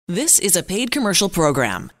This is a paid commercial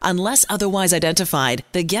program. Unless otherwise identified,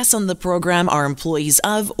 the guests on the program are employees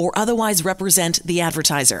of or otherwise represent the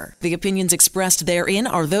advertiser. The opinions expressed therein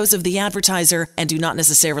are those of the advertiser and do not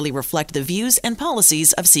necessarily reflect the views and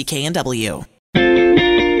policies of CKNW.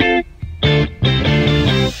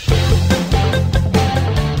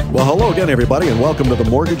 Well, hello again, everybody, and welcome to The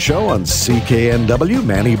Mortgage Show on CKNW.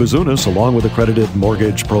 Manny Bazunas, along with accredited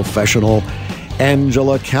mortgage professional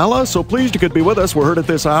Angela Calla. So pleased you could be with us. We're heard at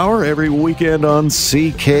this hour every weekend on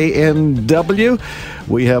CKNW.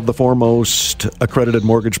 We have the foremost accredited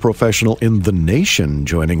mortgage professional in the nation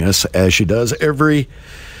joining us, as she does every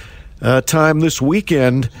time this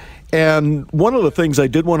weekend. And one of the things I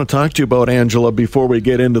did want to talk to you about, Angela, before we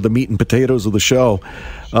get into the meat and potatoes of the show,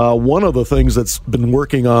 one of the things that's been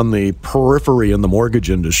working on the periphery in the mortgage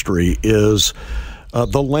industry is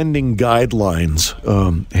the lending guidelines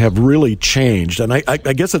have really changed. And I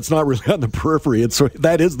guess it's not really on the periphery.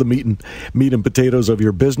 That is the meat and potatoes of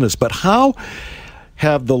your business. But how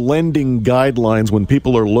have the lending guidelines, when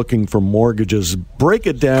people are looking for mortgages, break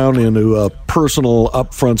it down into a personal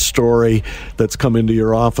upfront story that's come into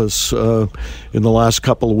your office in the last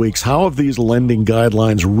couple of weeks? How have these lending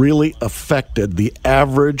guidelines really affected the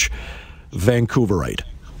average Vancouverite?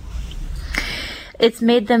 It's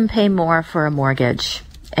made them pay more for a mortgage.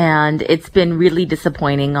 And it's been really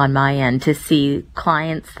disappointing on my end to see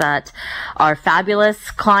clients that are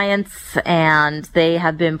fabulous clients, and they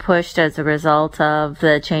have been pushed as a result of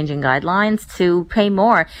the changing guidelines to pay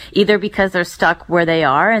more, either because they're stuck where they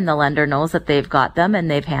are and the lender knows that they've got them and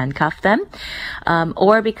they've handcuffed them,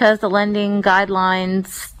 or because the lending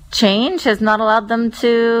guidelines change has not allowed them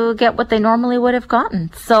to get what they normally would have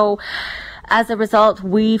gotten. So as a result,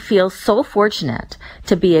 we feel so fortunate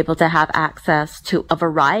to be able to have access to a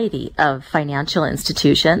variety of financial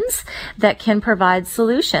institutions that can provide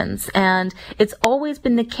solutions. And it's always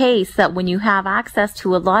been the case that when you have access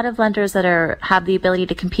to a lot of lenders that have the ability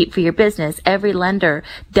to compete for your business, every lender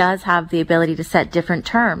does have the ability to set different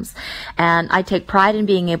terms. And I take pride in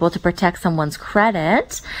being able to protect someone's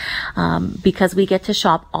credit because we get to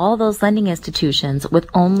shop all those lending institutions with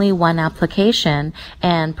only one application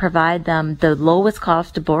and provide them the lowest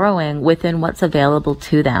cost of borrowing within what's available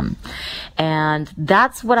to them. And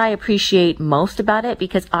that's what I appreciate most about it,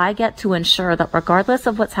 because I get to ensure that regardless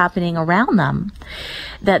of what's happening around them,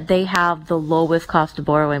 that they have the lowest cost of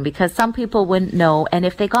borrowing, because some people wouldn't know, and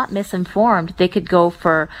if they got misinformed, they could go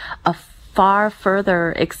for a far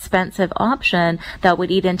further expensive option that would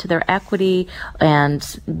eat into their equity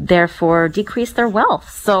and therefore decrease their wealth.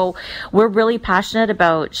 So we're really passionate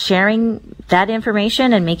about sharing that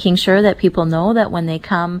information and making sure that people know that when they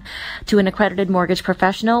come to an accredited mortgage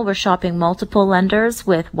professional, we're shopping multiple lenders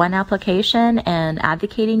with one application and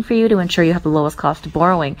advocating for you to ensure you have the lowest cost of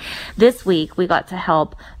borrowing. This week, we got to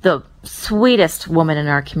help the sweetest woman in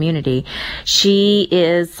our community. She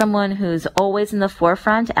is someone who's always in the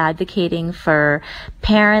forefront advocating for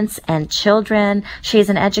parents and children. She's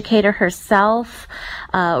an educator herself.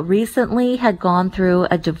 Recently had gone through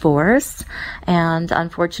a divorce, and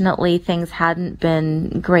unfortunately things hadn't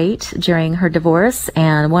been great during her divorce.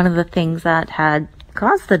 And one of the things that had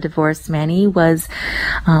caused the divorce, Manny, was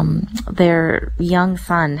their young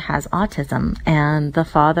son has autism, and the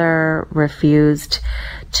father refused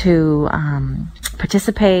to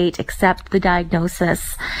participate, accept the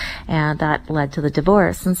diagnosis, and that led to the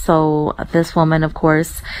divorce. And so this woman, of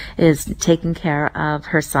course, is taking care of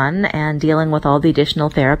her son and dealing with all the additional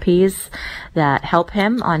therapies that help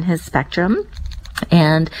him on his spectrum.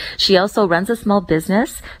 And she also runs a small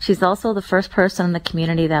business. She's also the first person in the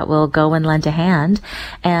community that will go and lend a hand.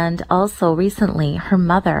 And also recently, her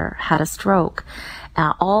mother had a stroke,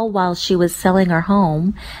 all while she was selling her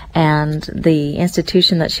home. And the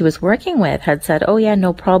institution that she was working with had said, "Oh yeah,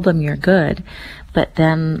 no problem, you're good." But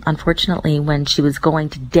then, unfortunately, when she was going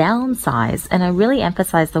to downsize, and I really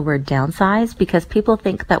emphasize the word downsize because people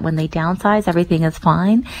think that when they downsize, everything is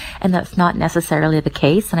fine, and that's not necessarily the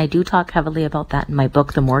case. And I do talk heavily about that in my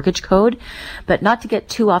book, The Mortgage Code. But not to get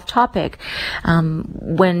too off topic,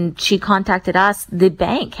 when she contacted us, the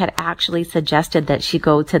bank had actually suggested that she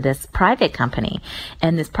go to this private company,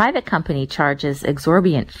 and this private company charges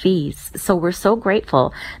exorbitant fees. So we're so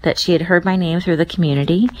grateful that she had heard my name through the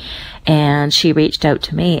community, and she reached out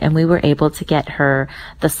to me, and we were able to get her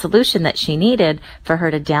the solution that she needed for her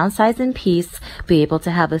to downsize in peace, be able to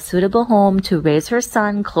have a suitable home to raise her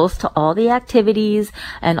son close to all the activities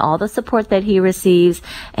and all the support that he receives,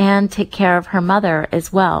 and take care of her mother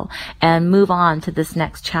as well, and move on to this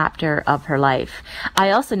next chapter of her life. I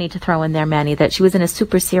also need to throw in there, Manny, that she was in a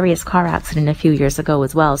super serious car accident a few years ago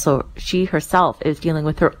as well, so she herself is dealing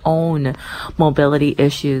with her own mobility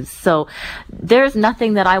issues. So there's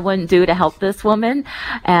nothing that I wouldn't do to help this woman,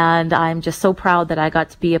 and I'm just so proud that I got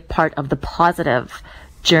to be a part of the positive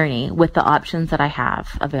journey with the options that I have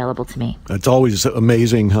available to me. It's always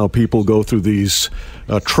amazing how people go through these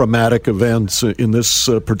traumatic events. In this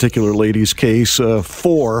particular lady's case,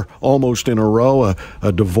 4 almost in a row,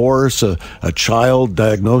 a divorce, a child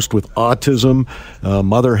diagnosed with autism,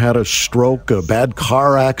 mother had a stroke, a bad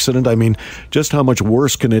car accident. I mean, just how much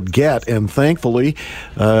worse can it get? And thankfully,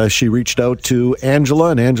 she reached out to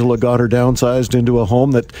Angela, and Angela got her downsized into a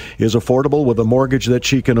home that is affordable with a mortgage that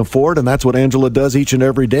she can afford, and that's what Angela does each and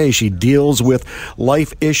every day. She deals with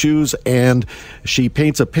life issues, and she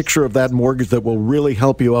paints a picture of that mortgage that will really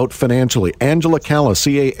help you out financially. Angela Calla,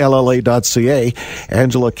 CALLA.ca.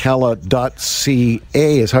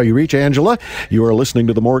 AngelaCalla.ca is how you reach Angela. You are listening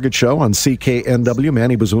to The Mortgage Show on CKNW.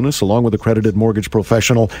 Manny Bazunas, along with accredited mortgage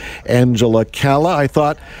professional Angela Calla. I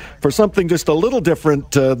thought for something just a little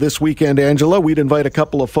different this weekend, Angela, we'd invite a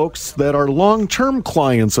couple of folks that are long-term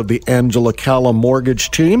clients of the Angela Calla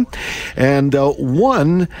mortgage team. And one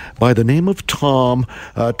by the name of Tom.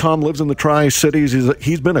 Tom lives in the Tri-Cities.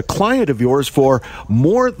 He's been a client of yours for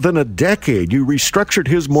more than a decade. You restructured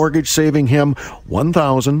his mortgage, saving him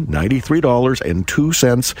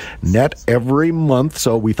 $1,093.02 net every month.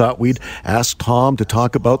 So we thought we'd ask Tom to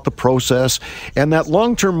talk about the process and that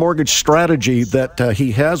long-term mortgage strategy that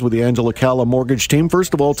he has with the Angela Calla mortgage team.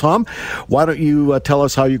 First of all, Tom, why don't you tell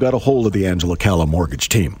us how you got a hold of the Angela Calla mortgage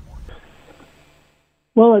team?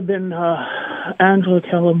 Well, I've been Angela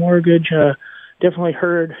Calla Mortgage. Definitely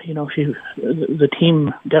heard, the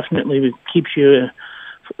team definitely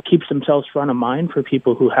keeps themselves front of mind for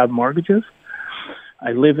people who have mortgages.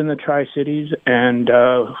 I live in the Tri-Cities, and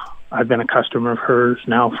I've been a customer of hers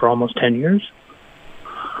now for almost 10 years.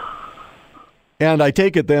 And I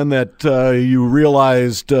take it then that you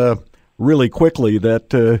realized really quickly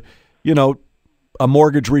that, a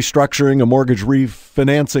mortgage restructuring, a mortgage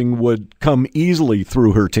refinancing would come easily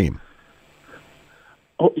through her team.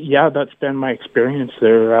 Oh, yeah, that's been my experience.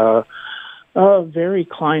 They're very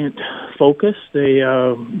client-focused. They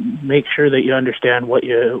make sure that you understand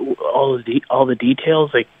all the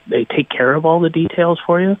details. They take care of all the details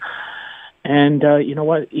for you. And you know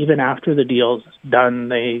what? Even after the deal's done,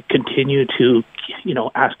 they continue to,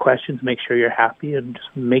 ask questions, make sure you're happy, and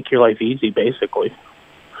just make your life easy, basically.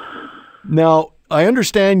 Now, I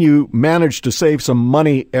understand you managed to save some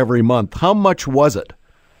money every month. How much was it?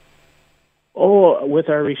 Oh, with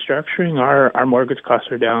our restructuring, our mortgage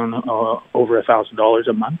costs are down over $1,000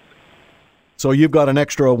 a month. So you've got an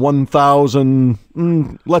extra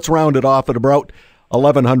 $1,000, let's round it off at about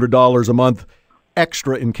 $1,100 a month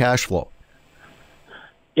extra in cash flow.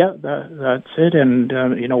 Yeah, that's it. And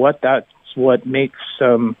you know what? That's what makes,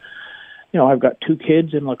 I've got 2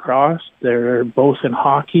 kids in lacrosse. They're both in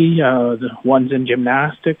hockey. The one's in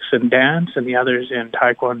gymnastics and dance, and the other's in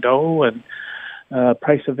taekwondo. And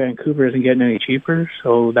price of Vancouver isn't getting any cheaper,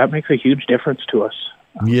 so that makes a huge difference to us.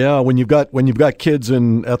 Yeah, when you've got kids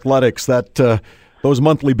in athletics, that those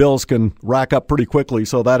monthly bills can rack up pretty quickly.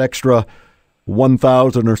 So that extra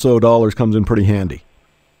 $1,000 or so comes in pretty handy.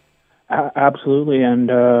 Absolutely,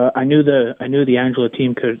 and I knew the Angela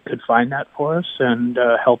team could find that for us and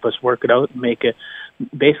help us work it out and make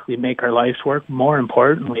our lives work. More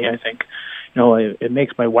importantly, I think, it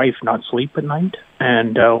makes my wife not sleep at night.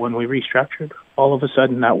 And when we restructured, all of a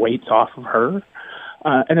sudden that weight's off of her,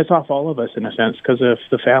 and it's off all of us in a sense. Because if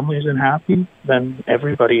the family isn't happy, then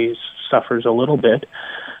everybody suffers a little bit.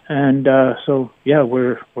 And so, yeah,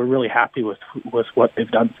 we're really happy with what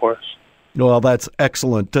they've done for us. Well, that's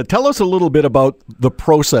excellent. Tell us a little bit about the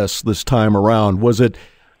process this time around. Was it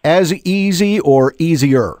as easy or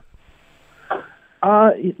easier?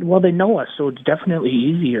 Well, they know us, so it's definitely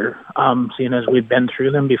easier, seeing as we've been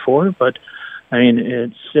through them before. But, I mean,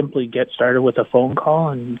 it's simply get started with a phone call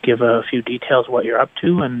and give a few details what you're up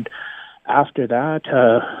to. And after that,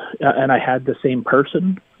 and I had the same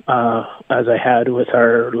person as I had with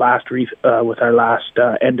our last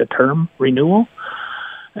end of term renewal.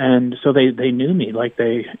 And so they knew me, like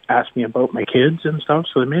they asked me about my kids and stuff,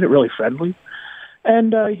 so they made it really friendly.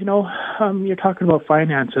 And, you're talking about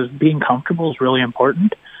finances. Being comfortable is really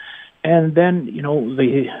important. And then,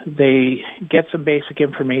 they get some basic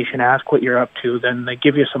information, ask what you're up to, then they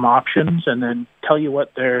give you some options and then tell you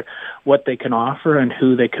what they can offer and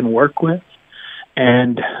who they can work with.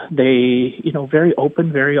 And they, very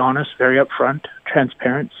open, very honest, very upfront,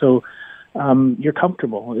 transparent. So you're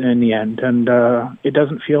comfortable in the end. And it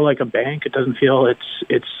doesn't feel like a bank. It doesn't feel,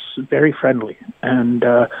 it's very friendly. And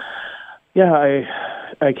I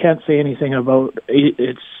can't say anything about it.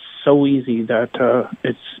 It's so easy that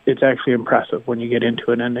it's actually impressive when you get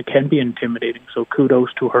into it, and it can be intimidating. So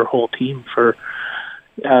kudos to her whole team for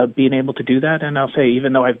being able to do that. And I'll say,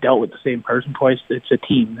 even though I've dealt with the same person twice, it's a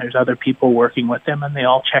team. There's other people working with them, and they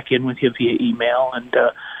all check in with you via email and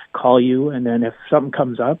call you. And then if something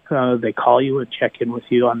comes up, they call you and check in with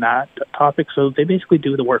you on that topic. So they basically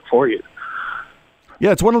do the work for you.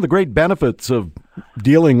 Yeah, it's one of the great benefits of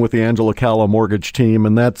dealing with the Angela Calla mortgage team,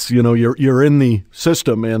 and that's, you're in the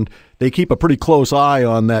system, and they keep a pretty close eye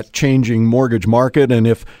on that changing mortgage market. And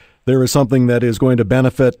if there is something that is going to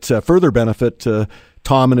further benefit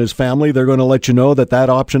Tom and his family, they're going to let you know that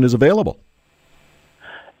option is available.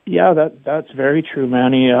 Yeah, that's very true,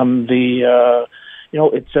 Manny. They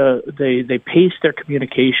pace their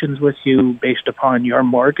communications with you based upon your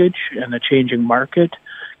mortgage and the changing market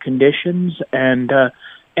conditions, and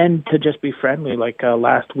to just be friendly. Like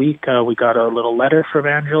last week, we got a little letter from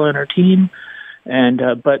Angela and her team, and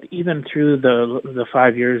but even through the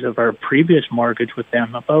 5 years of our previous mortgage with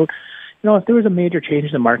them, about if there was a major change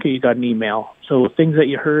in the market, you got an email. So things that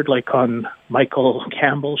you heard like on Michael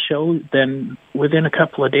Campbell's show, then within a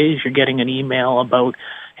couple of days, you're getting an email about,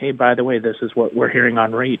 hey, by the way, this is what we're hearing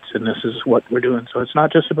on rates, and this is what we're doing. So it's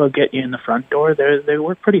not just about getting you in the front door. They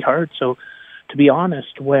work pretty hard. So to be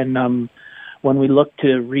honest, when we look to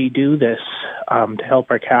redo this to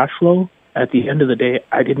help our cash flow, at the end of the day,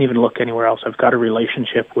 I didn't even look anywhere else. I've got a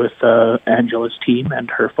relationship with Angela's team and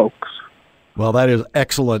her folks. Well, that is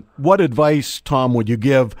excellent. What advice, Tom, would you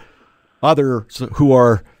give others who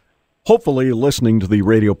are hopefully listening to the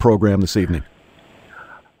radio program this evening?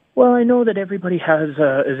 Well, I know that everybody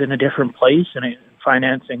is in a different place in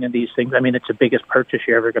financing and these things. I mean, it's the biggest purchase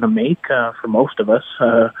you're ever going to make for most of us.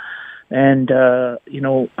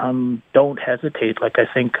 Don't hesitate. Like, I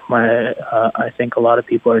think a lot of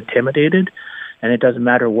people are intimidated, and it doesn't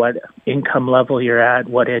matter what income level you're at,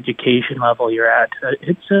 what education level you're at.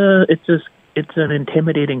 It's an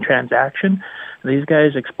intimidating transaction. These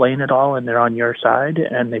guys explain it all, and they're on your side,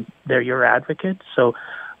 and they're your advocates. So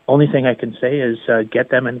only thing I can say is get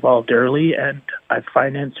them involved early. And I've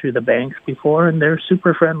financed through the banks before, and they're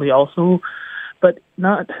super friendly also. But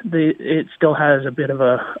it still has a bit of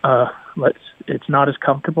it's not as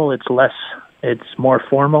comfortable. It's more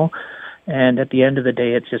formal. And at the end of the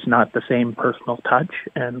day, it's just not the same personal touch.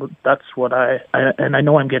 And that's what I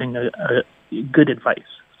know I'm getting a good advice.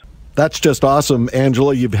 That's just awesome,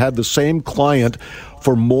 Angela. You've had the same client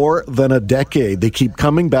for more than a decade. They keep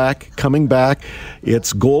coming back.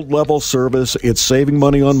 It's gold level service. It's saving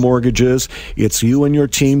money on mortgages. It's you and your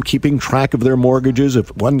team keeping track of their mortgages.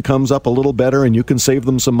 If one comes up a little better and you can save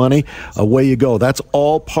them some money, away you go. That's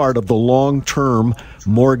all part of the long-term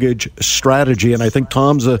mortgage strategy. And I think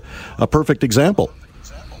Tom's a perfect example.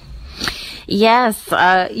 Yes,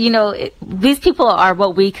 these people are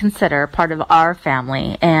what we consider part of our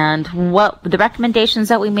family, and what the recommendations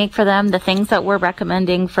that we make for them, the things that we're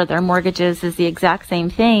recommending for their mortgages is the exact same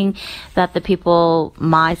thing that the people,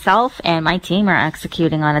 myself and my team, are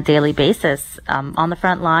executing on a daily basis, on the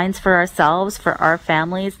front lines for ourselves, for our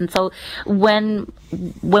families. And so when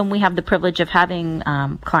we have the privilege of having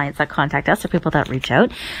clients that contact us or people that reach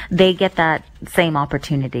out, they get that same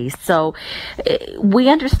opportunity. So we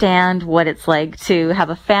understand what it's like to have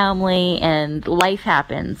a family, and life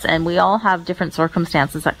happens, and we all have different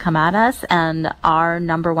circumstances that come at us, and our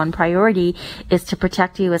number one priority is to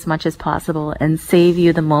protect you as much as possible and save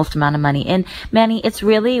you the most amount of money. And Manny, it's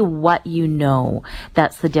really what you know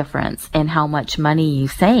that's the difference in how much money you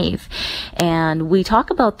save. And we talk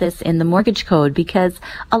about this in the mortgage code because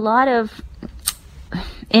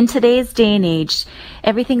in today's day and age,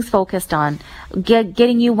 everything's focused on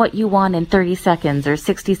getting you what you want in 30 seconds or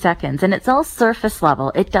 60 seconds. And it's all surface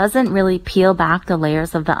level. It doesn't really peel back the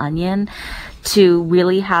layers of the onion to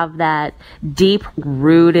really have that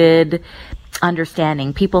deep-rooted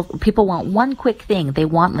understanding. People want one quick thing. They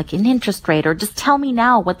want like an interest rate, or just tell me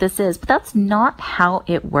now what this is. But that's not how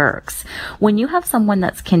it works. When you have someone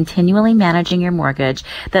that's continually managing your mortgage,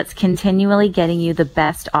 that's continually getting you the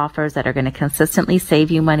best offers that are going to consistently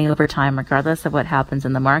save you money over time, regardless of what happens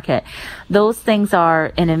in the market, those things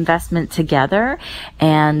are an investment together,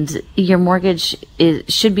 and your mortgage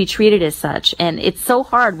should be treated as such. And it's so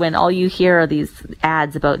hard when all you hear are these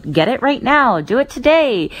ads about get it right now, do it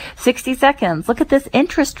today, 60 seconds. Look at this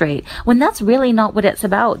interest rate, when that's really not what it's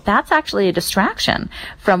about. That's actually a distraction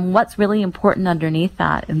from what's really important underneath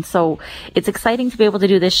that. And so it's exciting to be able to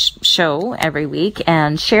do this show every week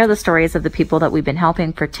and share the stories of the people that we've been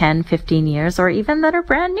helping for 10, 15 years, or even that are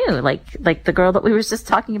brand new, like the girl that we were just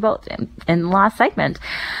talking about in the last segment.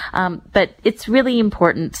 But it's really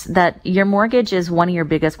important that your mortgage is one of your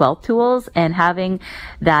biggest wealth tools, and having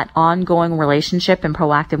that ongoing relationship and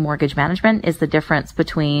proactive mortgage management is the difference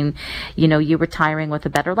between, you retiring with a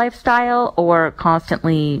better lifestyle or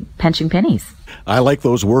constantly pinching pennies. I like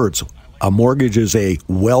those words. A mortgage is a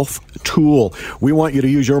wealth tool. We want you to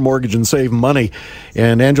use your mortgage and save money.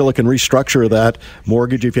 And Angela can restructure that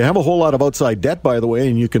mortgage. If you have a whole lot of outside debt, by the way,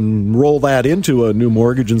 and you can roll that into a new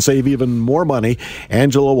mortgage and save even more money,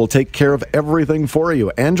 Angela will take care of everything for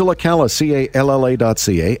you. Angela Calla,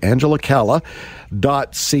 CALLA.ca. Angela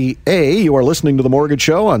Calla.ca. You are listening to The Mortgage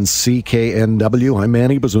Show on CKNW. I'm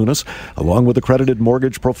Manny Bazunas, along with accredited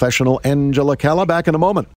mortgage professional Angela Calla. Back in a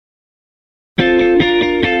moment.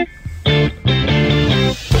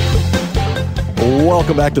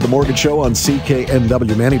 Welcome back to The Mortgage Show on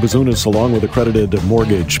CKNW. Manny Bazunas, along with accredited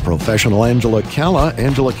mortgage professional Angela Calla.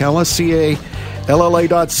 Angela Calla,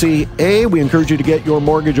 CALLA.ca. We encourage you to get your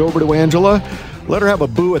mortgage over to Angela. Let her have a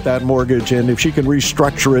boo at that mortgage, and if she can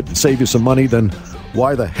restructure it and save you some money, then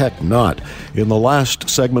why the heck not? In the last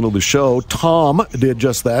segment of the show, Tom did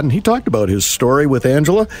just that, and he talked about his story with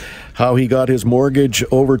Angela, how he got his mortgage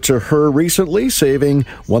over to her recently, saving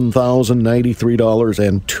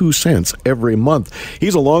 $1,093.02 every month.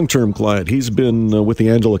 He's a long-term client. He's been with the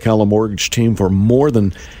Angela Calla mortgage team for more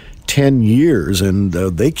than 10 years, and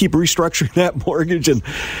they keep restructuring that mortgage and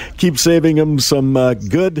keep saving them some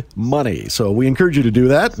good money. So we encourage you to do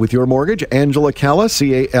that with your mortgage. Angela Calla,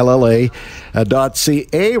 CALLA.ca.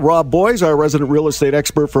 Rob Boys, our resident real estate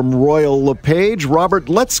expert from Royal LePage. Robert,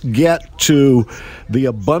 let's get to the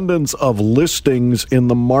abundance of listings in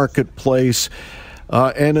the marketplace.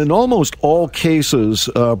 And in almost all cases,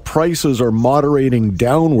 prices are moderating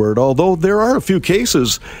downward, although there are a few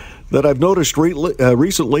cases that I've noticed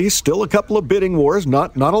recently, still a couple of bidding wars,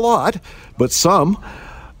 not a lot, but some.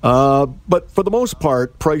 But for the most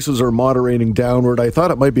part, prices are moderating downward. I thought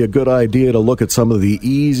it might be a good idea to look at some of the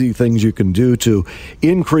easy things you can do to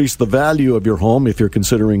increase the value of your home if you're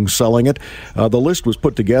considering selling it. The list was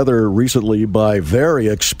put together recently by very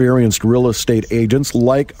experienced real estate agents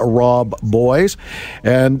like Rob Boys.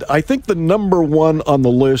 And I think the number one on the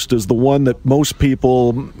list is the one that most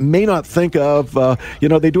people may not think of.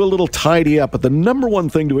 They do a little tidy up, but the number one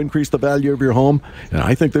thing to increase the value of your home, and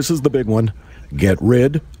I think this is the big one, get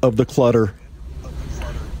rid of the clutter.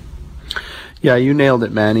 Yeah, you nailed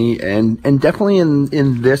it, Manny. And definitely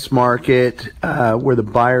in this market where the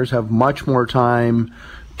buyers have much more time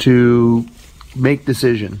to make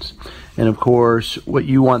decisions. And of course, what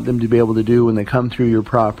you want them to be able to do when they come through your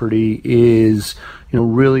property is,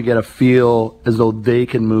 really get a feel as though they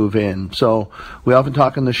can move in. So we often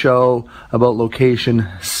talk on the show about location,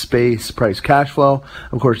 space, price, cash flow.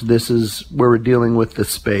 Of course, this is where we're dealing with the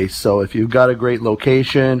space. So if you've got a great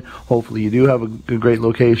location, hopefully you do have a great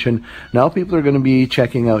location, now people are going to be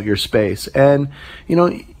checking out your space. And,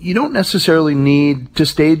 you don't necessarily need to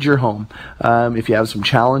stage your home. If you have some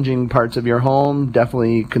challenging parts of your home,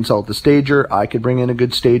 definitely consult the stager. I could bring in a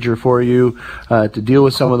good stager for you to deal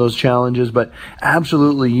with some of those challenges, but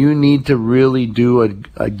absolutely, you need to really do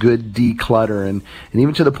a good declutter, and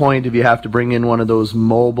even to the point if you have to bring in one of those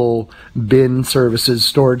mobile bin services,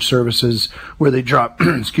 storage services, where they drop,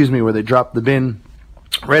 where they drop the bin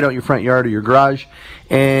right out your front yard or your garage,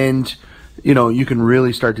 and you can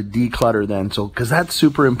really start to declutter then. So, because that's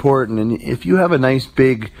super important. And if you have a nice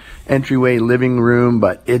big entryway living room,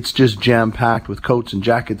 but it's just jam packed with coats and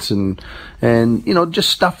jackets and just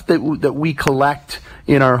stuff that we collect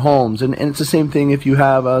in our homes. And it's the same thing if you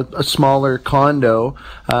have a smaller condo,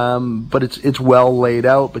 but it's well laid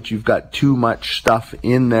out, but you've got too much stuff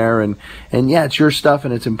in there. And yeah, it's your stuff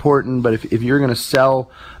and it's important. But if you're going to sell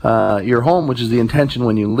your home, which is the intention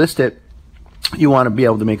when you list it, you want to be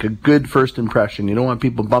able to make a good first impression. You don't want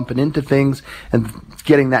people bumping into things and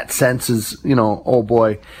getting that sense is, oh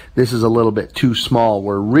boy, this is a little bit too small,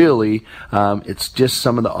 where really it's just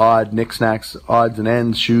some of the odd knickknacks, odds and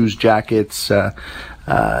ends, shoes, jackets,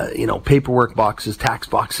 paperwork boxes, tax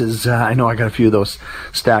boxes. I know I got a few of those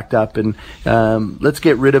stacked up, and let's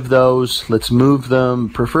get rid of those. Let's move them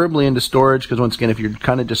preferably into storage, because once again, if you're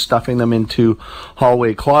kind of just stuffing them into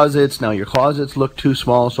hallway closets, now your closets look too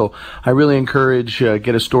small. So I really encourage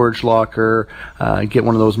get a storage locker, get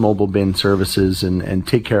one of those mobile bin services, and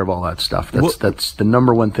take care of all that stuff. That's the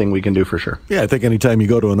number one thing we can do for sure. Yeah, I think anytime you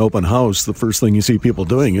go to an open house, the first thing you see people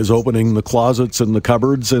doing is opening the closets and the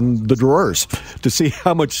cupboards and the drawers to see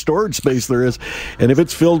how much storage space there is. And if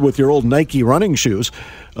it's filled with your old Nike running shoes,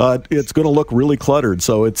 it's going to look really cluttered.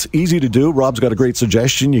 So it's easy to do. Rob's got a great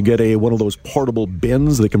suggestion. You get one of those portable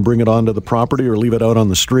bins that can bring it onto the property or leave it out on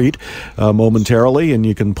the street momentarily, and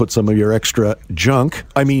you can put some of your extra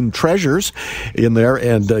treasures in there,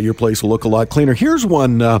 and your place will look a lot cleaner. Here's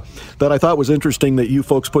one that I thought was interesting that you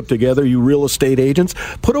folks put together, you real estate agents.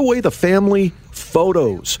 Put away the family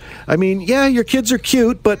photos. Your kids are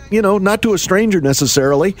cute, but, not to a stranger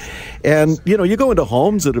necessarily. And, you go into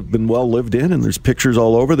homes that have been well lived in, and there's pictures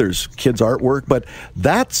all over, there's kids' artwork, but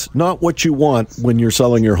that's not what you want when you're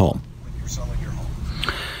selling your home.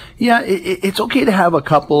 Yeah, it's okay to have a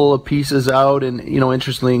couple of pieces out. And,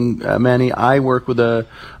 interestingly, Manny, I work with a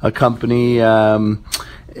company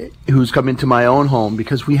who's come into my own home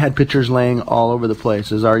because we had pictures laying all over the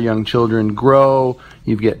place. As our young children grow,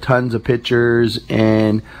 you get tons of pictures,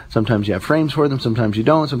 and sometimes you have frames for them, sometimes you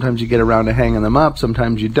don't, sometimes you get around to hanging them up,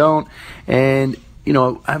 sometimes you don't. And,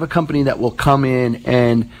 I have a company that will come in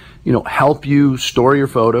and, help you store your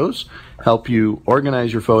photos, help you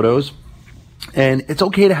organize your photos. And it's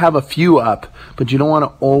okay to have a few up, but you don't want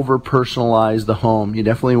to over-personalize the home. You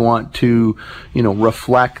definitely want to,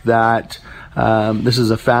 reflect that this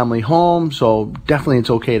is a family home, so definitely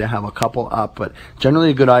it's okay to have a couple up, but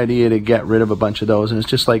generally a good idea to get rid of a bunch of those. And it's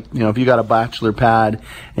just like, if you got a bachelor pad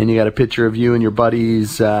and you got a picture of you and your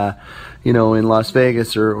buddies, in Las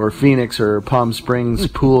Vegas or Phoenix or Palm Springs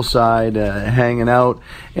poolside hanging out,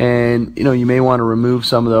 and, you may want to remove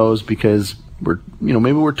some of those because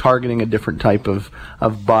maybe we're targeting a different type of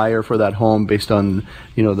buyer for that home based on,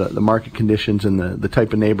 the market conditions and the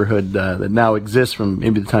type of neighborhood that now exists from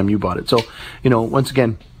maybe the time you bought it. So, once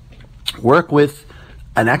again, work with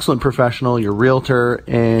an excellent professional, your realtor,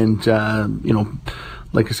 and,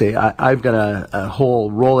 like I say, I've got a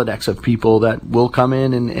whole Rolodex of people that will come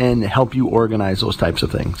in and help you organize those types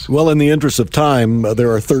of things. Well, in the interest of time,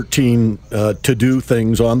 there are 13 to-do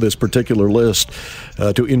things on this particular list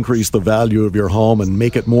to increase the value of your home and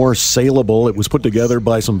make it more saleable. It was put together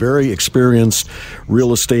by some very experienced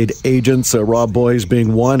real estate agents, Rob Boies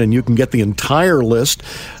being one, and you can get the entire list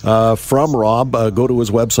from Rob. Go to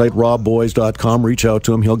his website, robboies.com. Reach out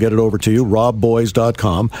to him. He'll get it over to you,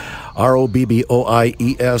 robboies.com,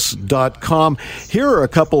 ROBBOIES.com. Here are a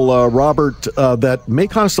couple, Robert, that may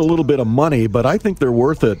cost a little bit of money, but I think they're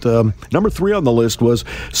worth it. Number 3 on the list was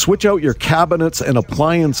switch out your cabinets and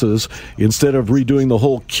appliances instead of redoing the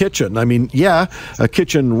whole kitchen. A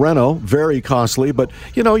kitchen reno, very costly, but,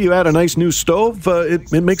 you add a nice new stove,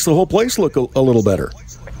 it makes the whole place look a little better.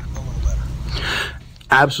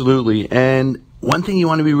 Absolutely. And one thing you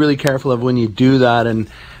want to be really careful of when you do that, and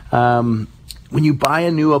when you buy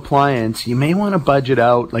a new appliance, you may want to budget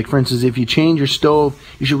out. Like, for instance, if you change your stove,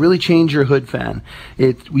 you should really change your hood fan.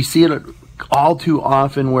 We see it all too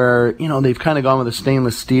often where, they've kind of gone with a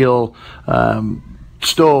stainless steel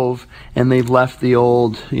stove and they've left the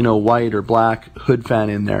old, white or black hood fan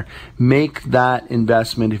in there. Make that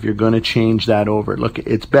investment if you're going to change that over. Look,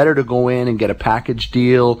 it's better to go in and get a package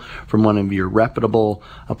deal from one of your reputable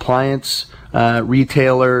appliance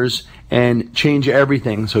retailers and change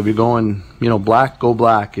everything. So if you're going, black, go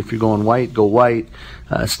black. If you're going white, go white.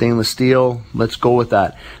 Stainless steel, let's go with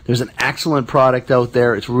that. There's an excellent product out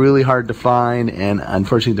there. It's really hard to find, and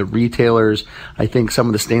unfortunately the retailers, I think some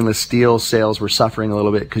of the stainless steel sales were suffering a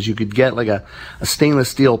little bit because you could get like a stainless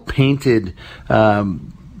steel painted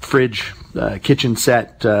fridge, kitchen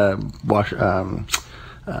set, washing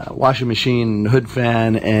machine, hood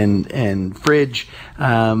fan, and fridge.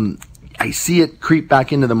 I see it creep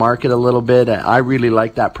back into the market a little bit. I really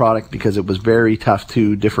like that product because it was very tough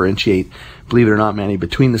to differentiate, believe it or not, Manny,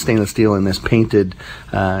 between the stainless steel and this painted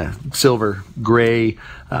silver gray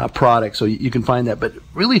product. So you can find that, but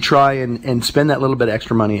really try and spend that little bit of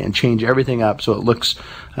extra money and change everything up so it looks,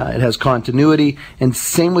 it has continuity. And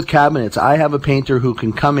same with cabinets. I have a painter who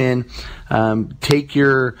can come in, take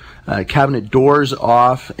your cabinet doors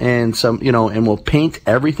off and and we'll paint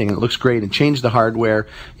everything. It looks great and change the hardware.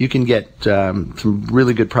 You can get some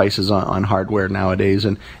really good prices on hardware nowadays.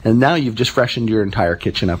 And now you've just freshened your entire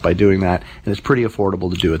kitchen up by doing that. And it's pretty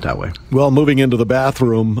affordable to do it that way. Well, moving into the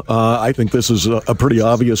bathroom, I think this is a pretty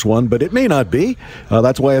obvious one, but it may not be.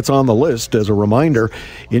 That's why it's on the list as a reminder.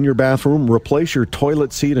 In your bathroom, replace your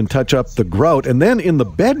toilet seat and touch up the grout. And then in the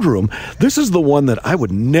bedroom, this is the one that I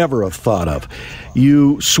would never have thought of.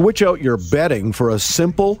 You switch out your bedding for a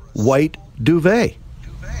simple white duvet.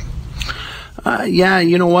 Yeah,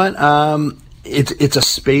 you know what? It's a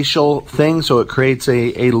spatial thing, so it creates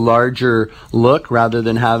a larger look rather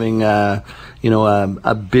than having a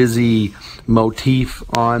busy motif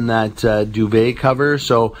on that duvet cover.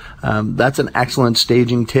 So that's an excellent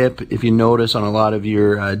staging tip. If you notice on a lot of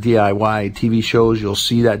your DIY TV shows, you'll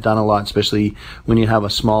see that done a lot, especially when you have a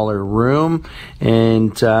smaller room.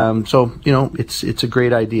 And so it's a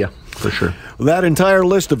great idea for sure. That entire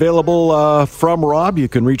list available from Rob. You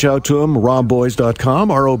can reach out to him, robboys.com,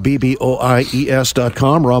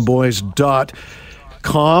 ROBBOIES.com,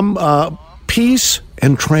 robboys.com. Peace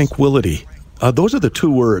and tranquility. Those are the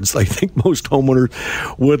two words I think most homeowners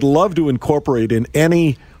would love to incorporate in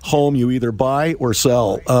any home you either buy or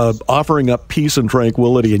sell, offering up peace and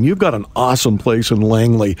tranquility. And you've got an awesome place in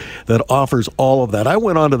Langley that offers all of that. I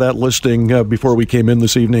went onto that listing before we came in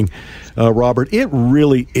this evening, Robert. It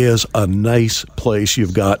really is a nice place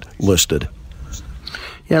you've got listed.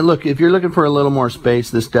 Yeah, look, if you're looking for a little more space,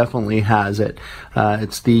 this definitely has it.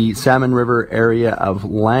 It's the Salmon River area of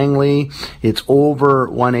Langley. It's over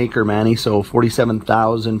 1 acre, Manny, so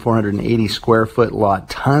 47,480 square foot lot.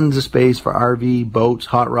 Tons of space for RV, boats,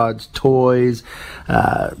 hot rods, toys.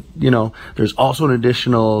 There's also an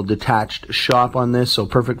additional detached shop on this, so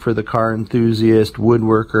perfect for the car enthusiast,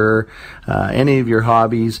 woodworker, any of your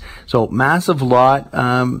hobbies. So massive lot.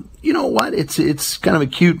 You know what? It's kind of a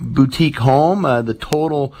cute boutique home. The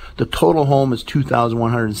total home is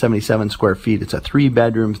 2,177 square feet. It's a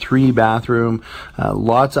 3-bedroom, 3-bathroom.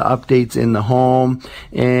 Lots of updates in the home.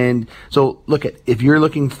 And so look, if you're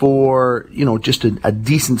looking for, just a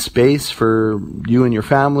decent space for you and your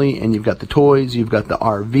family, and you've got the toys, you've got the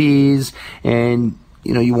RVs, and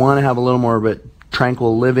you want to have a little more of it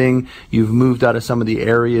tranquil living. You've moved out of some of the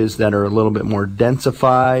areas that are a little bit more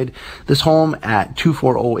densified. This home at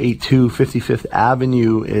 24082 55th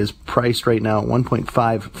Avenue is priced right now at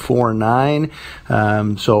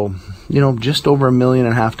 $1.549. So, just over $1.5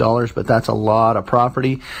 million, but that's a lot of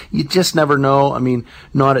property. You just never know. I mean,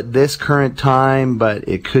 not at this current time, but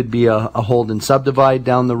it could be a hold and subdivide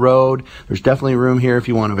down the road. There's definitely room here if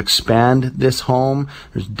you want to expand this home.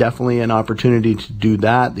 There's definitely an opportunity to do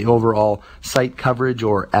that. The overall site coverage,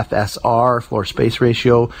 or FSR, floor space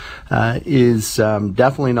ratio, is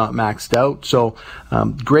definitely not maxed out. So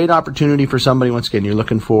great opportunity for somebody. Once again, you're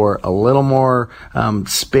looking for a little more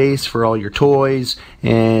space for all your toys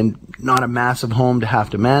and not a massive home to have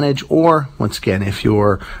to manage. Or once again, if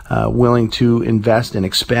you're willing to invest and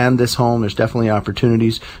expand this home, there's definitely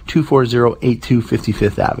opportunities. 24082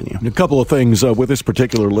 55th Avenue. A couple of things with this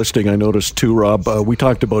particular listing I noticed too, Rob. We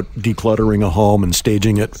talked about decluttering a home and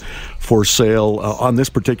staging it for sale. On this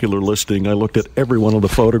particular listing, I looked at every one of the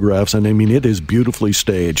photographs, and I mean, it is beautifully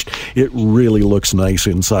staged. It really looks nice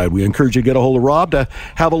inside. We encourage you to get a hold of Rob to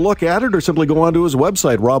have a look at it, or simply go onto his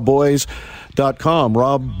website, robboys.com,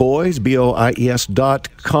 robboys,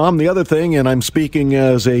 BOIES.com. The other thing, and I'm speaking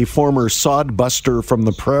as a former sod buster from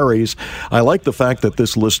the prairies, I like the fact that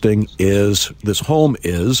this home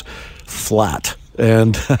is flat.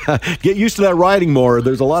 And get used to that riding more.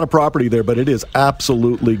 There's a lot of property there, but it is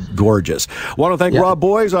absolutely gorgeous. I want to thank Rob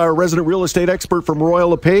Boys, our resident real estate expert from Royal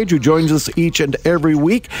LePage, who joins us each and every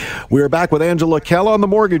week. We are back with Angela Calla on The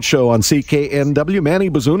Mortgage Show on CKNW. Manny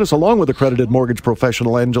Bazunas, along with accredited mortgage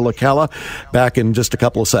professional Angela Calla, back in just a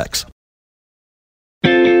couple of secs.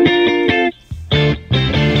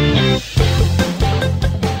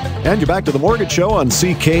 And you're back to The Mortgage Show on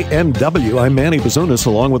CKNW. I'm Manny Bazunas,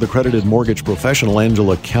 along with accredited mortgage professional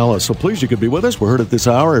Angela Calla. So pleased you could be with us. We're heard at this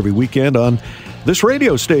hour every weekend on this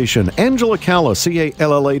radio station, Angela Calla,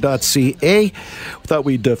 CALLA.ca. We thought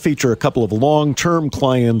we'd feature a couple of long-term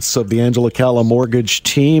clients of the Angela Calla Mortgage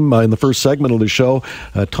team. In the first segment of the show,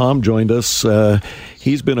 Tom joined us.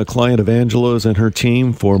 He's been a client of Angela's and her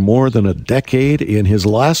team for more than a decade. In his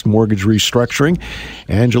last mortgage restructuring,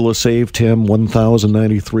 Angela saved him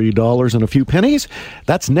 $1,093 and a few pennies.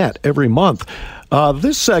 That's net every month.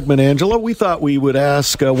 This segment, Angela, we thought we would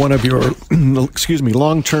ask one of your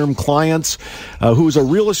long-term clients who's a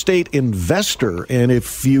real estate investor. And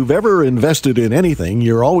if you've ever invested in anything,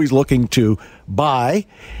 you're always looking to buy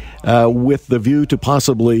with the view to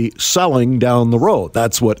possibly selling down the road.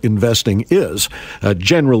 That's what investing is,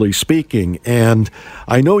 generally speaking. And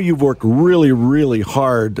I know you've worked really, really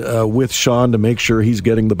hard with Sean to make sure he's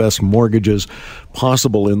getting the best mortgages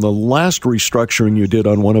possible. In the last restructuring you did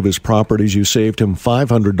on one of his properties, you saved him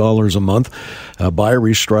 $500 a month by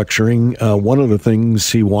restructuring. One of the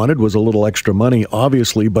things he wanted was a little extra money,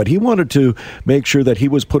 obviously, but he wanted to make sure that he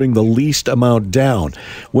was putting the least amount down.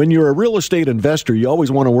 When you're a real estate investor, you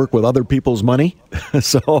always want to work with other people's money.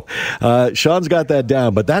 So Sean's got that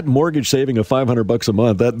down, but that mortgage saving of $500 a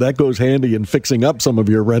month, that goes handy in fixing up some of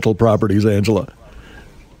your rental properties, Angela.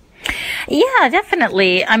 Yeah,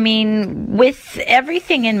 definitely. I mean, with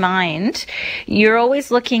everything in mind, you're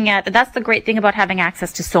always looking at, that's the great thing about having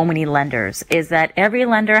access to so many lenders, is that every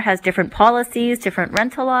lender has different policies, different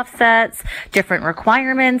rental offsets, different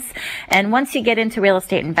requirements. And once you get into real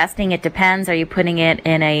estate investing, it depends. Are you putting it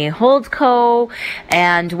in a holdco?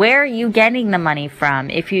 And where are you getting the money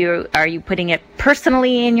from? Are you putting it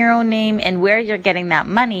personally in your own name? And where you're getting that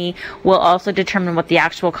money will also determine what the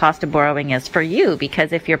actual cost of borrowing is for you.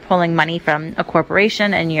 Because if you're pulling money from a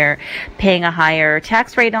corporation and you're paying a higher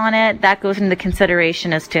tax rate on it, that goes into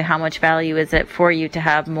consideration as to how much value is it for you to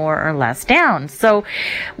have more or less down. So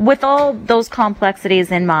with all those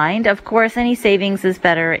complexities in mind, of course, any savings is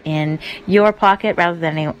better in your pocket rather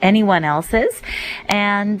than anyone else's.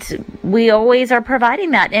 And we always are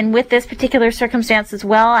providing that. And with this particular circumstance as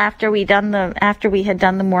well, after we had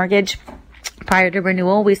done the mortgage prior to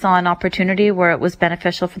renewal, we saw an opportunity where it was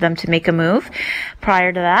beneficial for them to make a move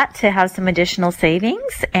prior to that to have some additional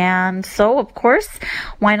savings. And so, of course,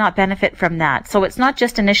 why not benefit from that? So it's not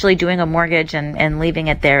just initially doing a mortgage and leaving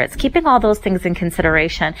it there. It's keeping all those things in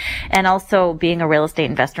consideration. And also being a real estate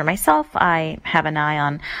investor myself, I have an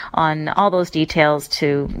eye on all those details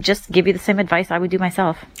to just give you the same advice I would do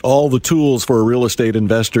myself. All the tools for a real estate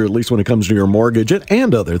investor, at least when it comes to your mortgage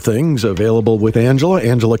and other things, available with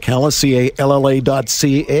Angela Calla,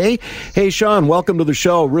 CALLA.ca. Hey, Sean, welcome to the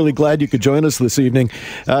show. Really glad you could join us this evening.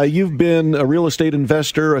 You've been a real estate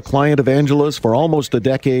investor, a client of Angela's for almost a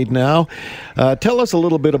decade now. Tell us a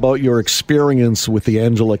little bit about your experience with the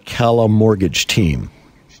Angela Calla Mortgage team.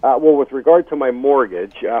 Well, with regard to my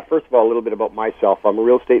mortgage, first of all, a little bit about myself. I'm a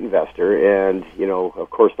real estate investor, and, of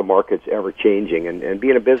course, the market's ever-changing. And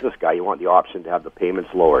being a business guy, you want the option to have the payments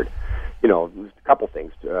lowered. A couple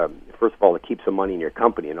things. First of all, it keeps some money in your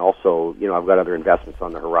company, and also, I've got other investments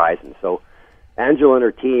on the horizon. So Angela and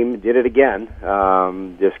her team did it again.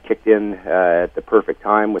 Just kicked in at the perfect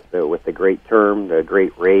time with the great term, the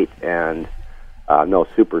great rate, and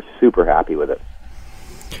super, super happy with it.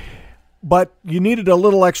 But you needed a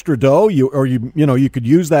little extra dough, you could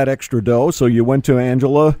use that extra dough. So you went to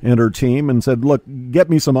Angela and her team and said, "Look,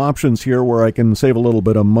 get me some options here where I can save a little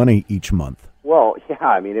bit of money each month." Well, yeah,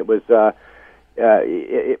 I mean, it was.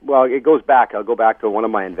 It goes back. I'll go back to one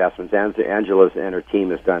of my investments. Angela's and her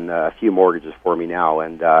team has done a few mortgages for me now,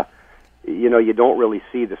 and you don't really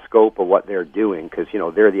see the scope of what they're doing because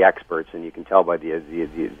they're the experts, and you can tell by the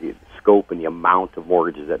scope and the amount of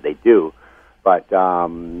mortgages that they do. But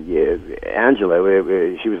Angela,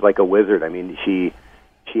 she was like a wizard. I mean, she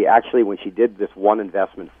actually, when she did this one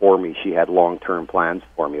investment for me, she had long-term plans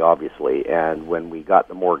for me, obviously. And when we got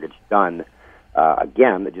the mortgage done,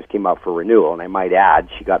 again, it just came up for renewal. And I might add,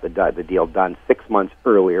 she got the deal done 6 months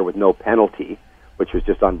earlier with no penalty, which was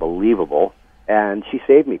just unbelievable. And she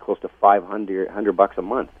saved me close to $500 a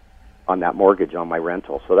month on that mortgage on my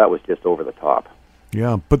rental. So that was just over the top.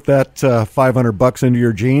 Yeah, put that $500 into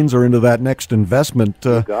your jeans or into that next investment.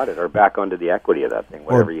 You got it, or back onto the equity of that thing,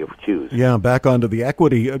 whatever you choose. Yeah, back onto the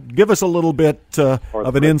equity. Give us a little bit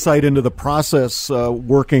of an insight into the process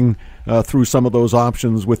working through some of those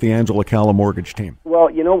options with the Angela Calla Mortgage team. Well,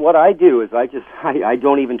 what I do is I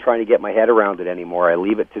don't even try to get my head around it anymore. I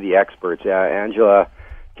leave it to the experts. Angela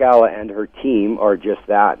Calla and her team are just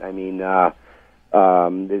that. I mean,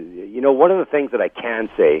 one of the things that I can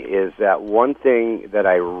say is that one thing that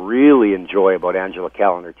I really enjoy about Angela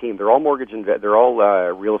Calla and her team, they're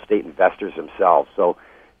all real estate investors themselves. So,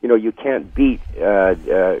 you can't beat,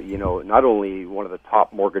 not only one of the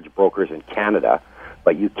top mortgage brokers in Canada,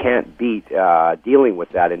 but you can't beat dealing with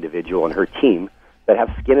that individual and her team that have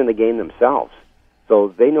skin in the game themselves.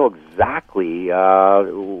 So they know exactly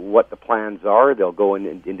what the plans are. They'll go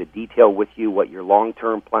into detail with you what your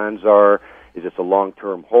long-term plans are. Is this a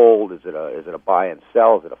long-term hold? Is it a buy and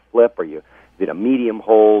sell? Is it a flip? Is it a medium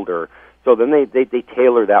hold? Or so then they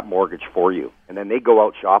tailor that mortgage for you, and then they go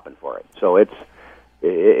out shopping for it. So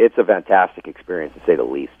it's a fantastic experience, to say the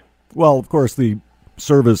least. Well, of course, the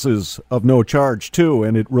service is of no charge, too,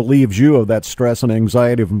 and it relieves you of that stress and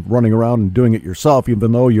anxiety of running around and doing it yourself,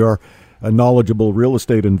 even though you're a knowledgeable real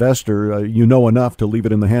estate investor. You know enough to leave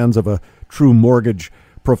it in the hands of a true mortgage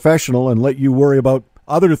professional and let you worry about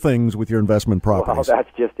other things with your investment properties. Well,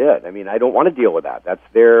 that's just it. I mean, I don't want to deal with that. That's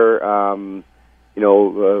their,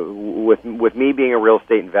 with me being a real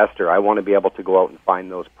estate investor, I want to be able to go out and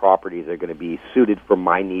find those properties that are going to be suited for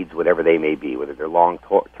my needs, whatever they may be, whether they're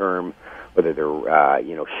long-term, whether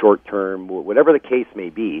they're, short-term, whatever the case may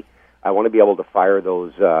be. I want to be able to fire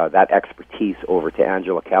that expertise over to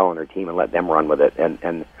Angela Calla and her team and let them run with it,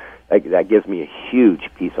 and that gives me a huge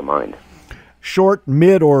peace of mind. Short,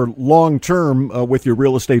 mid, or long term with your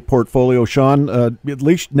real estate portfolio, Sean, at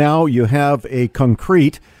least now you have a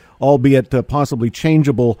concrete, albeit possibly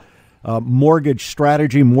changeable, mortgage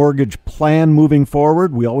strategy, mortgage plan moving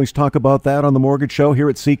forward. We always talk about that on the Mortgage Show here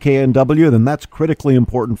at CKNW, and that's critically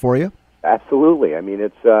important for you. Absolutely. I mean,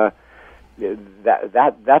 it's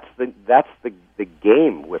that's the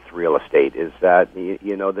game with real estate, is that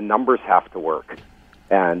the numbers have to work,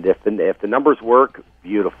 and if the numbers work,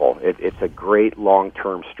 beautiful. It's a great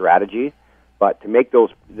long-term strategy, but to make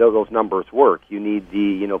those numbers work, you need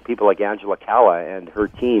the people like Angela Calla and her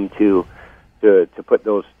team to put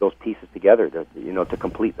those pieces together to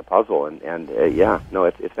complete the puzzle,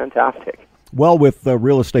 it's fantastic. Well, with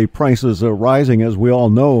real estate prices rising, as we all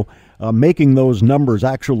know, making those numbers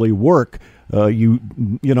actually work,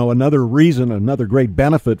 another reason, another great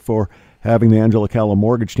benefit for having the Angela Calla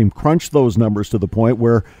mortgage team crunch those numbers to the point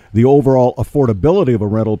where the overall affordability of a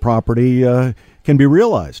rental property can be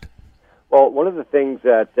realized. Well, one of the things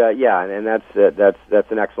that, and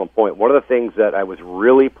that's an excellent point. One of the things that I was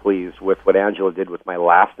really pleased with what Angela did with my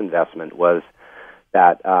last investment was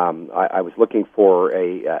that I was looking for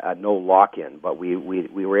a no lock-in, but we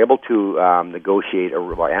were able to negotiate,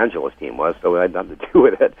 Angela's team was, so I had nothing to do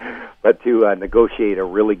with it, but to negotiate a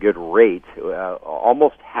really good rate,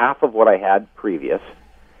 almost half of what I had previous,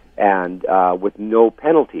 and with no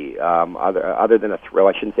penalty, other than I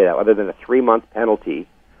shouldn't say that, other than a 3-month penalty.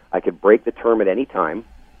 I could break the term at any time,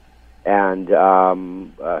 and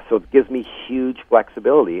so it gives me huge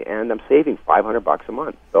flexibility, and I'm saving $500 a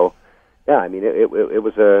month. So, yeah, I mean, it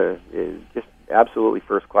was just absolutely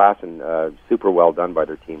first class and super well done by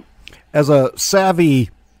their team. As a savvy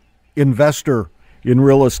investor in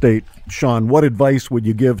real estate, Sean, what advice would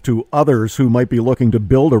you give to others who might be looking to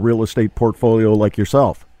build a real estate portfolio like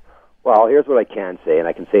yourself? Well, here's what I can say, and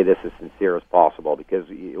I can say this as sincere as possible, because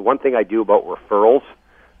one thing I do about referrals,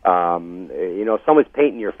 if someone's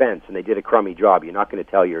painting your fence and they did a crummy job, you're not going to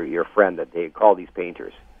tell your friend that they call these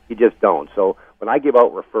painters. You just don't. So when I give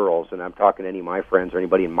out referrals, and I'm talking to any of my friends or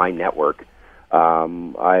anybody in my network,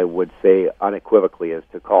 I would say unequivocally is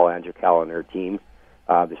to call Angela Calla and her team.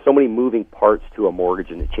 There's so many moving parts to a mortgage,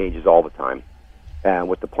 and it changes all the time. And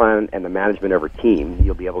with the plan and the management of her team,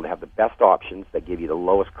 you'll be able to have the best options that give you the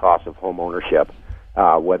lowest cost of home ownership,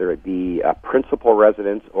 whether it be a principal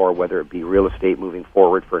residence or whether it be real estate moving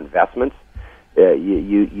forward for investments.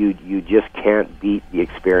 You just can't beat the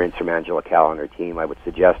experience from Angela Calla and her team. I would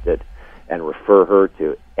suggest it and refer her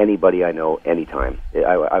to anybody I know anytime.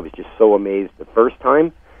 I was just so amazed the first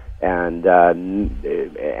time, and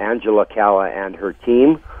Angela Calla and her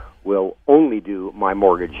team will only do my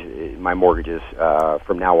mortgages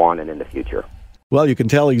from now on and in the future. Well, you can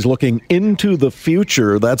tell he's looking into the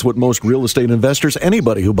future. That's what most real estate investors,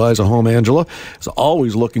 anybody who buys a home, Angela, is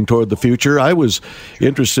always looking toward the future. I was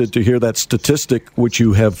interested to hear that statistic, which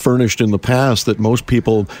you have furnished in the past, that most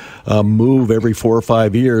people move every 4 or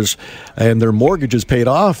 5 years, and their mortgage is paid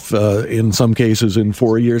off in some cases in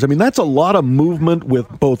 4 years. I mean, that's a lot of movement with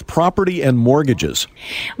both property and mortgages.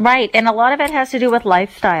 Right, and a lot of it has to do with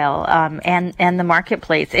lifestyle and the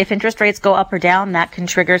marketplace. If interest rates go up or down, that can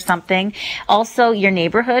trigger something. Also, your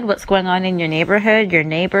neighborhood, what's going on in your neighborhood, your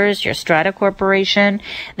neighbors, your strata corporation,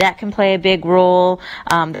 that can play a big role.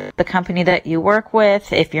 The company that you work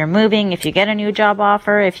with, if you're moving, if you get a new job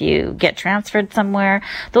offer, if you get transferred somewhere,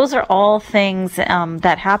 those are all things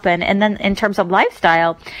that happen. And then in terms of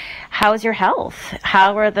lifestyle, how's your health?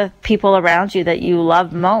 How are the people around you that you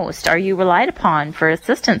love most? Are you relied upon for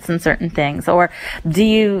assistance in certain things? Or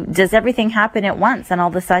does everything happen at once and all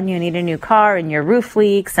of a sudden you need a new car and your roof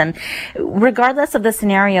leaks? And regardless of the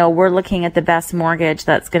scenario, we're looking at the best mortgage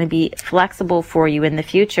that's going to be flexible for you in the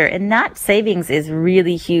future. And that savings is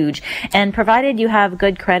really huge. And provided you have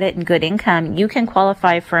good credit and good income, you can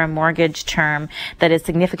qualify for a mortgage term that is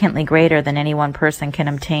significantly greater than any one person can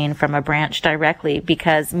obtain from a branch directly,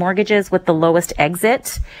 because mortgages with the lowest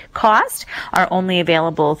exit cost are only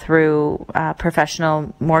available through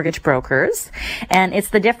professional mortgage brokers. And it's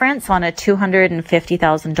the difference on a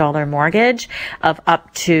 $250,000 mortgage of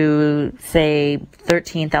up to, say,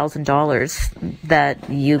 $13,000 that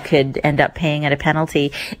you could end up paying at a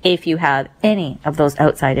penalty if you have any of those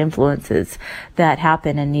outside influences that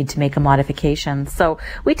happen and need to make a modification. So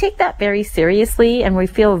we take that very seriously, and we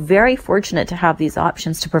feel very fortunate to have these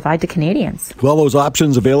options to provide to Canadians. Well, those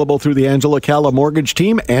options available through the Angela Calla Mortgage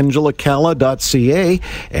Team, angelacalla.ca,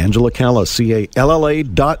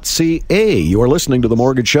 angelacalla.ca. You are listening to The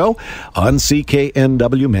Mortgage Show on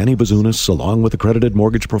CKNW. Manny Bazunas, along with accredited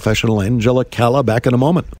mortgage professional Angela Calla. Back in a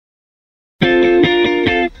moment.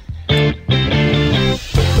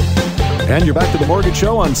 And you're back to The Mortgage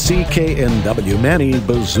Show on CKNW. Manny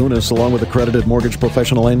Bazunas, along with accredited mortgage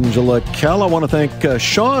professional Angela Calla. I want to thank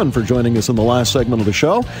Sean for joining us in the last segment of the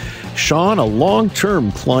show. Sean, a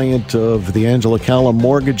long-term client of the Angela Calla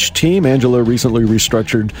Mortgage Team. Angela recently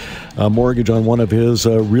restructured a mortgage on one of his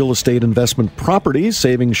real estate investment properties,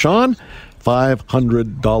 saving Sean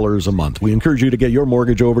 $500 a month. We encourage you to get your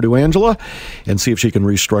mortgage over to Angela and see if she can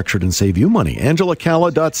restructure it and save you money.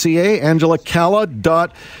 AngelaCalla.ca,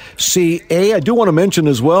 AngelaCalla.ca. I do want to mention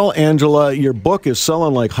as well, Angela, your book is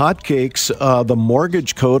selling like hotcakes. The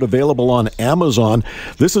Mortgage Code, available on Amazon.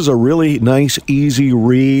 This is a really nice, easy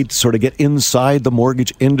read, sort of get inside the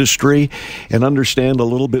mortgage industry and understand a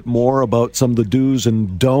little bit more about some of the do's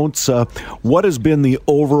and don'ts. What has been the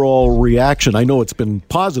overall reaction? I know it's been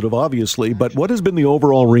positive, obviously, but what has been the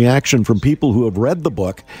overall reaction from people who have read the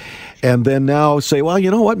book and then now say, well, you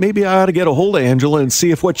know what, maybe I ought to get a hold of Angela and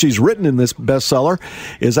see if what she's written in this bestseller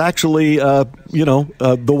is actually, the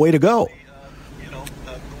way to go?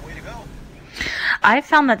 I've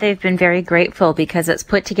found that they've been very grateful because it's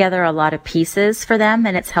put together a lot of pieces for them,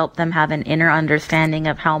 and it's helped them have an inner understanding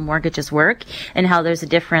of how mortgages work and how there's a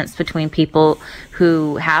difference between people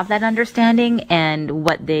who have that understanding and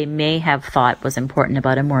what they may have thought was important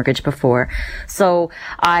about a mortgage before. So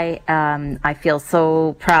I feel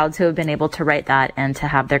so proud to have been able to write that and to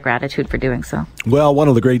have their gratitude for doing so. Well, one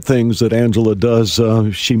of the great things that Angela does,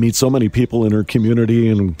 she meets so many people in her community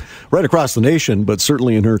and right across the nation, but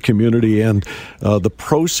certainly in her community, and the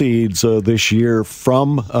proceeds this year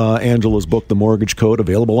from Angela's book, The Mortgage Code,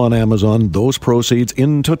 available on Amazon, those proceeds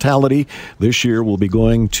in totality this year will be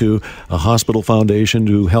going to a hospital foundation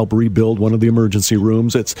to help rebuild one of the emergency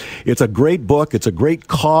rooms. It's a great book. It's a great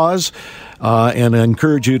cause. And I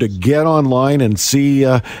encourage you to get online and see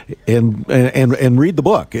and read the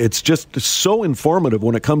book. It's just so informative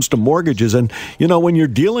when it comes to mortgages. And, when you're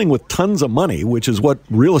dealing with tons of money, which is what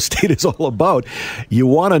real estate is all about, you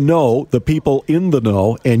want to know the people in the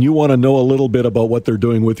know, and you want to know a little bit about what they're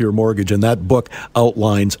doing with your mortgage. And that book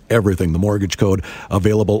outlines everything. The Mortgage Code,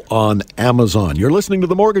 available on Amazon. You're listening to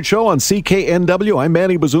The Mortgage Show on CKNW. I'm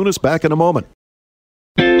Manny Bazunas. Back in a moment.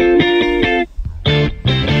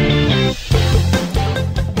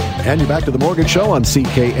 And you're back to The Mortgage Show on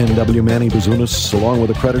CKNW. Manny Bazunas, along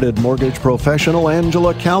with accredited mortgage professional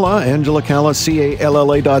Angela Calla,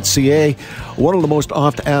 AngelaCalla.ca. One of the most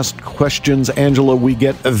oft-asked questions, Angela, we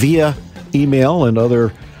get via email and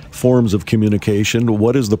other forms of communication.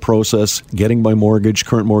 What is the process getting my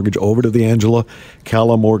current mortgage, over to the Angela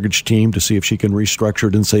Calla Mortgage Team to see if she can restructure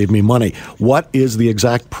it and save me money? What is the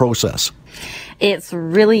exact process? It's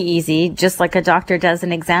really easy, just like a doctor does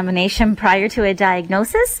an examination prior to a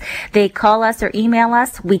diagnosis. They call us or email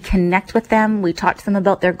us. We connect with them. We talk to them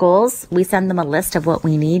about their goals. We send them a list of what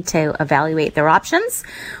we need to evaluate their options.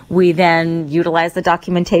 We then utilize the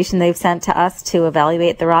documentation they've sent to us to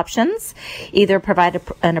evaluate their options, either provide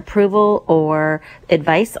an approval or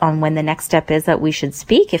advice on when the next step is that we should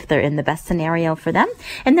speak if they're in the best scenario for them.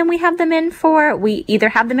 And then we either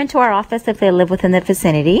have them into our office if they live within the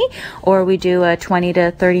vicinity, or we do a 20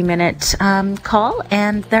 to 30 minute call,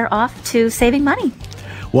 and they're off to saving money.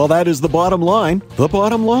 Well, that is the bottom line. The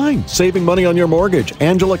bottom line. Saving money on your mortgage.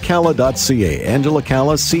 AngelaCalla.ca.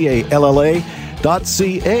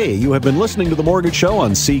 AngelaCalla.ca. You have been listening to The Mortgage Show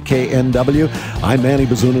on CKNW. I'm Manny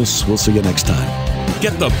Bazunas. We'll see you next time.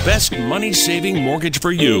 Get the best money-saving mortgage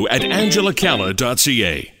for you at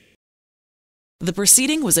AngelaCalla.ca. The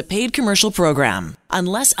proceeding was a paid commercial program.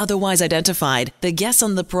 Unless otherwise identified, the guests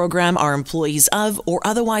on the program are employees of or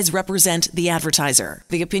otherwise represent the advertiser.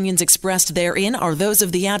 The opinions expressed therein are those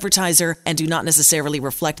of the advertiser and do not necessarily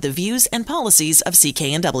reflect the views and policies of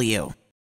CKNW.